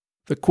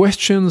The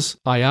questions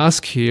I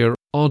ask here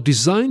are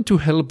designed to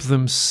help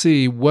them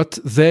see what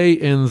they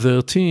and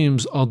their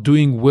teams are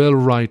doing well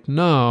right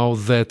now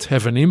that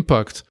have an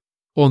impact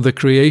on the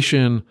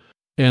creation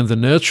and the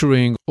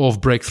nurturing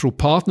of breakthrough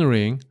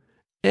partnering,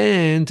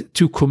 and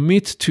to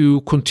commit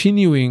to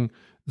continuing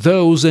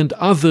those and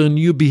other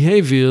new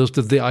behaviors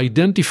that they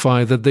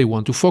identify that they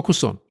want to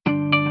focus on.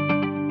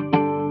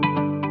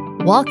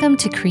 Welcome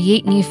to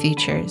Create New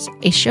Futures,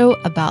 a show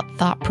about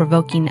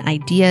thought-provoking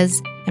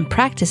ideas and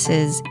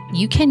practices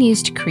you can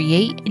use to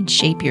create and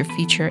shape your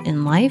future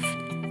in life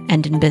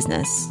and in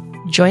business.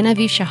 Join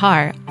Aviv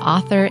Shahar,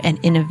 author and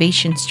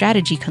innovation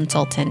strategy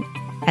consultant,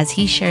 as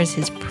he shares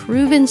his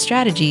proven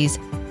strategies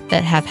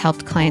that have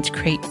helped clients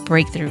create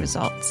breakthrough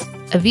results.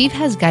 Aviv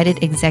has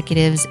guided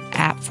executives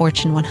at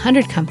Fortune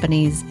 100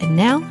 companies, and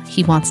now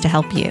he wants to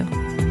help you.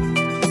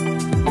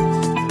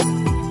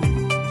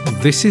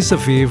 This is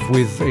Aviv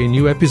with a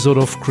new episode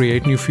of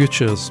Create New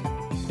Futures,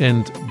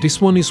 and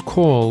this one is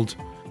called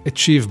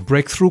Achieve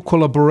Breakthrough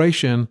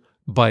Collaboration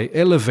by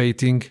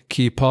Elevating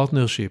Key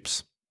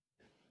Partnerships.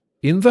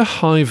 In the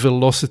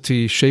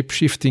high-velocity,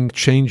 shape-shifting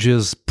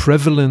changes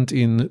prevalent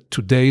in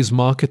today's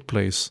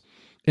marketplace,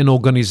 an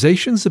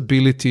organization's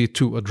ability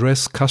to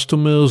address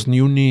customers'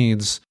 new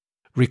needs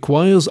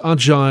requires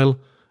agile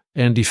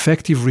and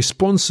effective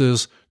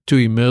responses to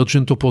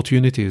emergent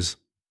opportunities.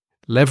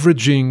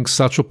 Leveraging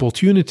such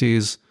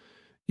opportunities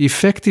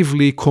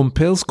effectively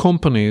compels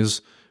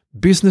companies,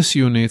 business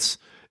units,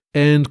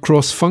 and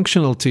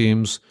cross-functional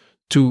teams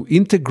to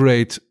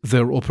integrate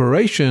their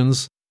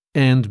operations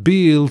and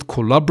build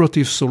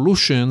collaborative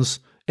solutions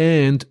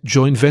and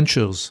joint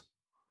ventures.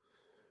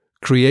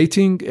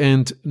 Creating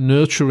and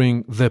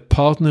nurturing the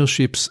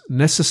partnerships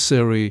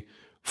necessary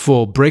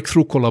for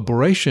breakthrough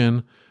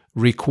collaboration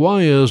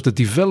requires the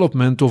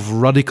development of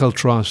radical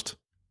trust.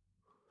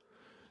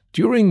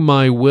 During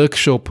my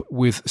workshop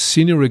with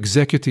senior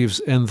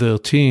executives and their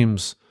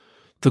teams,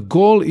 the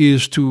goal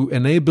is to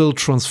enable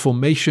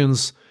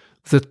transformations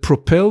that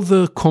propel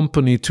the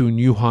company to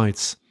new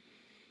heights.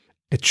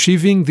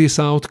 Achieving this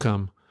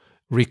outcome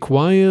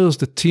requires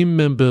the team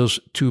members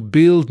to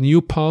build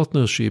new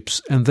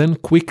partnerships and then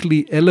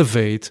quickly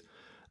elevate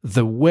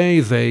the way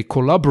they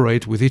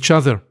collaborate with each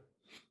other.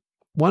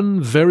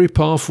 One very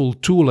powerful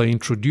tool I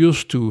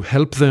introduced to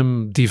help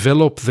them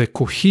develop the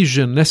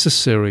cohesion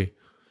necessary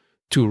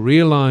to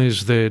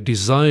realize the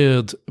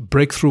desired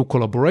breakthrough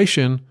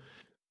collaboration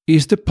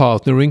is the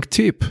partnering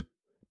tip.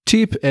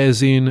 TIP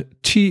as in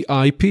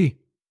TIP.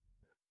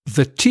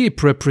 The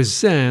TIP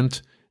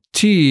represent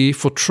T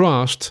for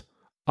trust,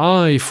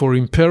 I for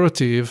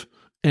imperative,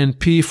 and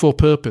P for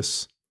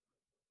purpose.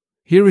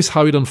 Here is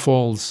how it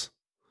unfolds.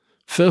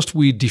 First,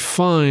 we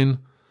define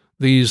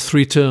these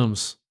three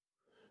terms.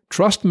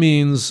 Trust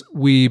means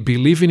we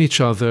believe in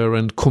each other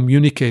and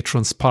communicate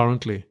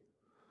transparently.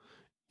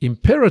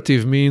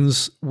 Imperative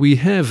means we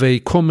have a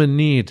common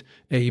need,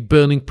 a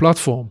burning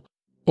platform,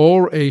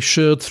 or a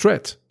shared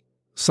threat,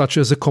 such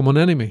as a common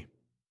enemy.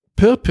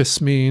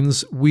 Purpose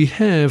means we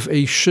have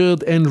a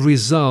shared end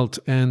result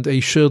and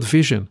a shared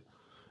vision,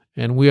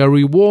 and we are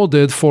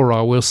rewarded for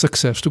our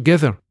success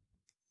together.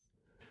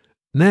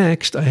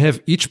 Next, I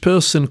have each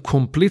person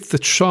complete the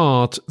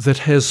chart that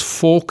has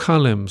 4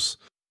 columns.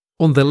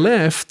 On the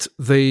left,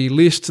 they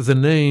list the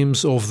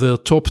names of their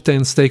top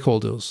 10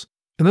 stakeholders.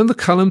 And then the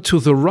column to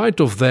the right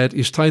of that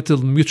is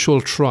titled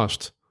Mutual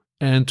Trust.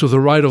 And to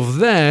the right of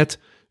that,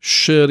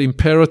 Shared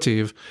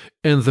Imperative.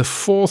 And the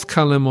 4th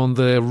column on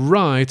the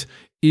right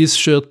is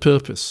Shared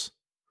Purpose.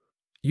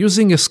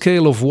 Using a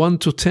scale of 1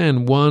 to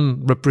 10,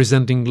 1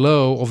 representing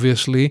low,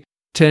 obviously,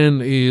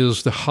 10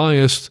 is the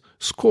highest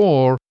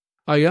score,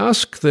 I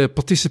ask the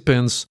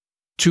participants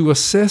to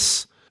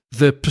assess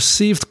the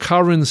perceived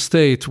current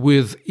state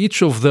with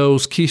each of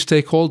those key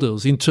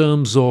stakeholders in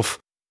terms of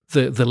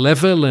the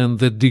level and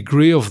the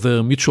degree of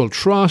their mutual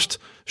trust,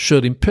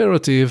 shared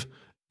imperative,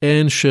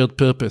 and shared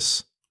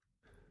purpose.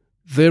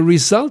 The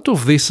result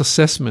of this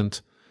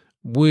assessment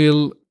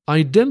will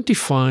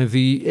identify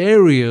the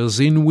areas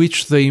in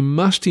which they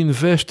must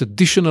invest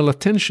additional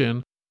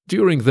attention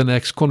during the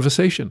next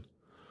conversation.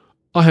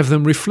 I have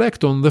them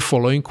reflect on the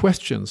following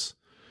questions.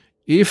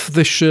 If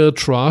the shared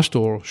trust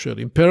or shared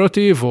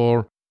imperative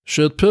or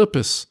shared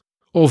purpose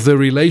of the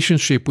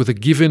relationship with a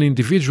given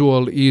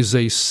individual is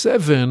a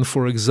 7,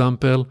 for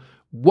example,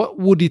 what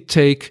would it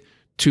take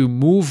to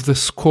move the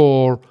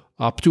score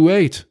up to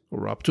 8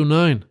 or up to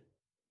 9?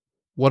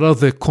 What are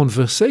the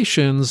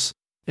conversations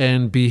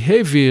and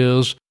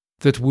behaviors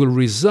that will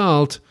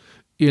result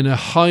in a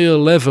higher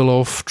level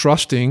of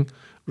trusting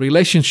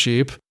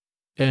relationship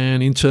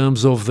and in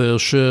terms of their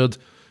shared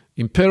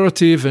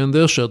imperative and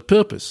their shared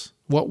purpose?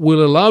 What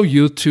will allow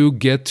you to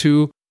get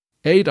to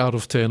 8 out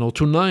of 10 or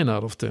to 9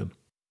 out of 10?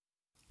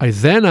 I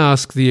then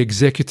ask the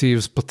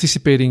executives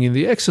participating in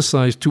the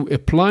exercise to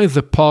apply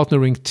the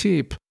partnering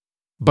tip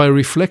by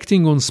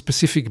reflecting on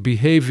specific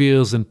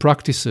behaviors and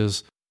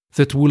practices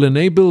that will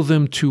enable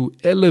them to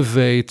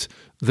elevate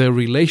their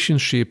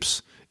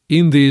relationships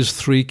in these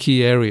 3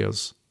 key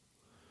areas.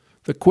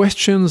 The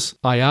questions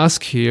I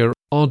ask here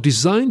are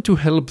designed to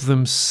help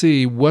them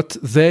see what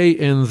they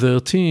and their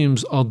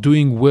teams are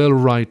doing well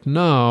right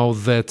now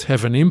that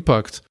have an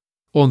impact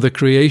on the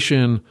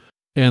creation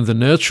and the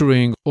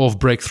nurturing of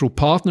breakthrough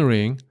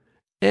partnering,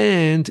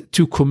 and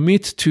to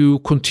commit to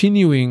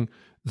continuing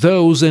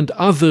those and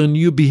other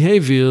new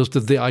behaviors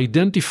that they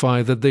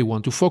identify that they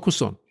want to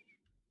focus on.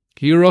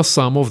 Here are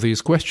some of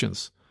these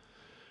questions.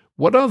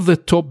 What are the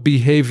top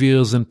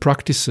behaviors and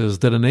practices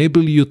that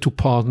enable you to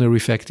partner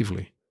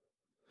effectively?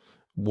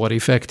 What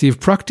effective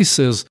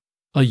practices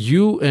are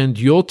you and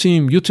your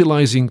team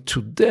utilizing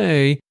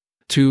today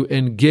to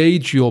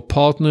engage your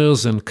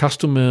partners and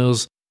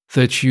customers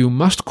that you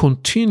must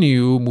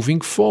continue moving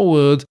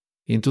forward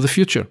into the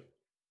future?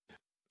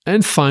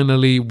 And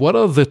finally, what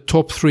are the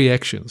top 3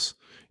 actions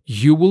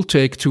you will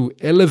take to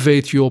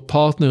elevate your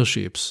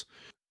partnerships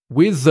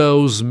with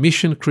those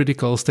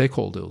mission-critical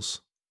stakeholders?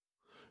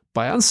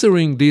 By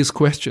answering these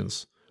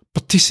questions,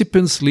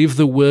 participants leave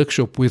the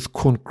workshop with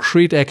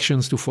concrete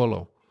actions to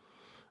follow.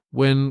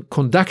 When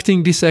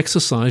conducting this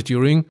exercise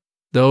during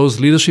those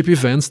leadership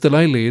events that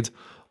I lead,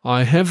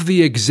 I have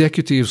the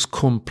executives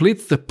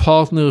complete the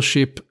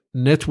partnership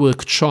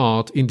network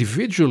chart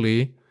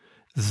individually,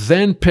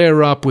 then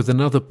pair up with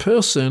another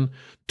person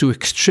to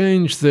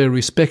exchange their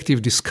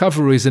respective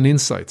discoveries and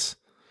insights.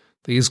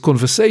 These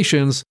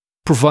conversations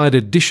provide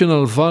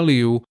additional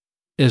value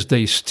as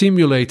they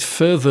stimulate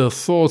further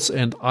thoughts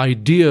and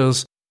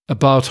ideas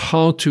about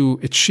how to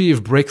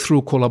achieve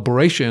breakthrough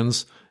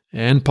collaborations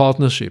and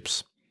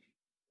partnerships.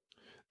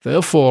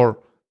 Therefore,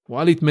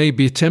 while it may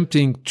be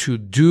tempting to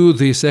do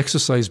this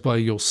exercise by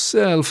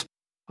yourself,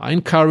 I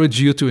encourage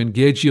you to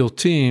engage your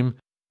team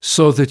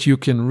so that you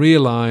can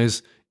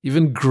realize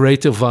even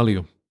greater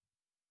value.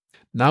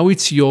 Now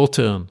it's your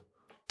turn.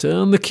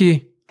 Turn the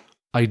key.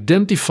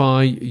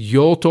 Identify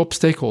your top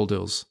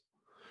stakeholders.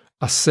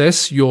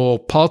 Assess your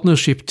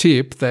partnership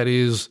tip, that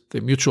is, the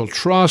mutual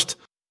trust,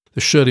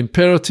 the shared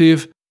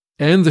imperative,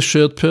 and the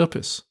shared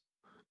purpose.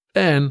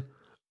 And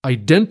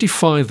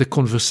identify the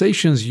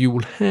conversations you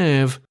will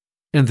have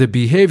and the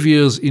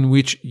behaviors in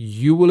which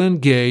you will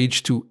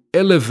engage to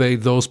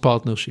elevate those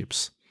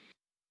partnerships.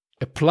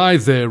 Apply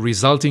the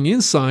resulting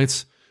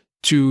insights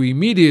to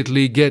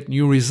immediately get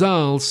new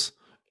results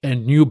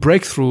and new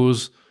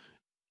breakthroughs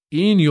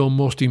in your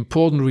most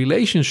important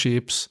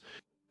relationships,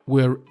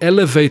 where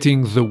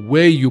elevating the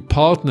way you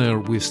partner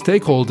with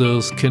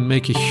stakeholders can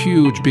make a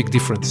huge, big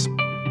difference.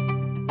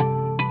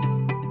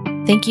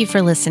 Thank you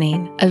for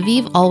listening.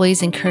 Aviv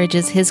always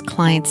encourages his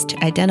clients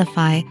to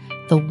identify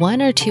the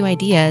 1 or 2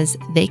 ideas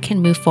they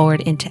can move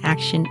forward into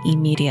action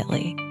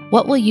immediately.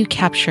 What will you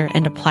capture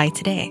and apply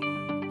today?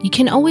 You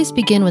can always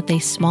begin with a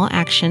small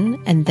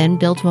action and then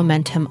build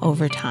momentum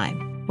over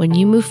time. When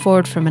you move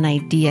forward from an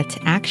idea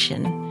to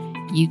action,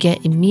 you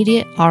get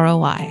immediate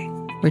ROI,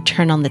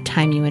 return on the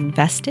time you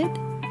invested,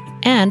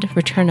 and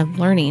return of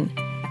learning.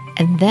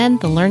 And then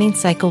the learning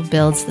cycle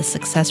builds the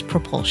success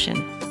propulsion.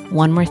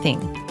 One more thing.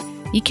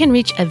 You can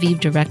reach Aviv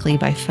directly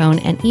by phone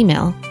and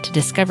email to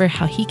discover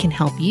how he can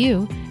help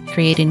you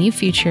create a new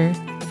future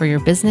for your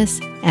business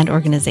and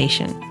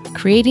organization.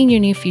 Creating your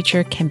new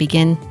future can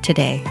begin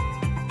today.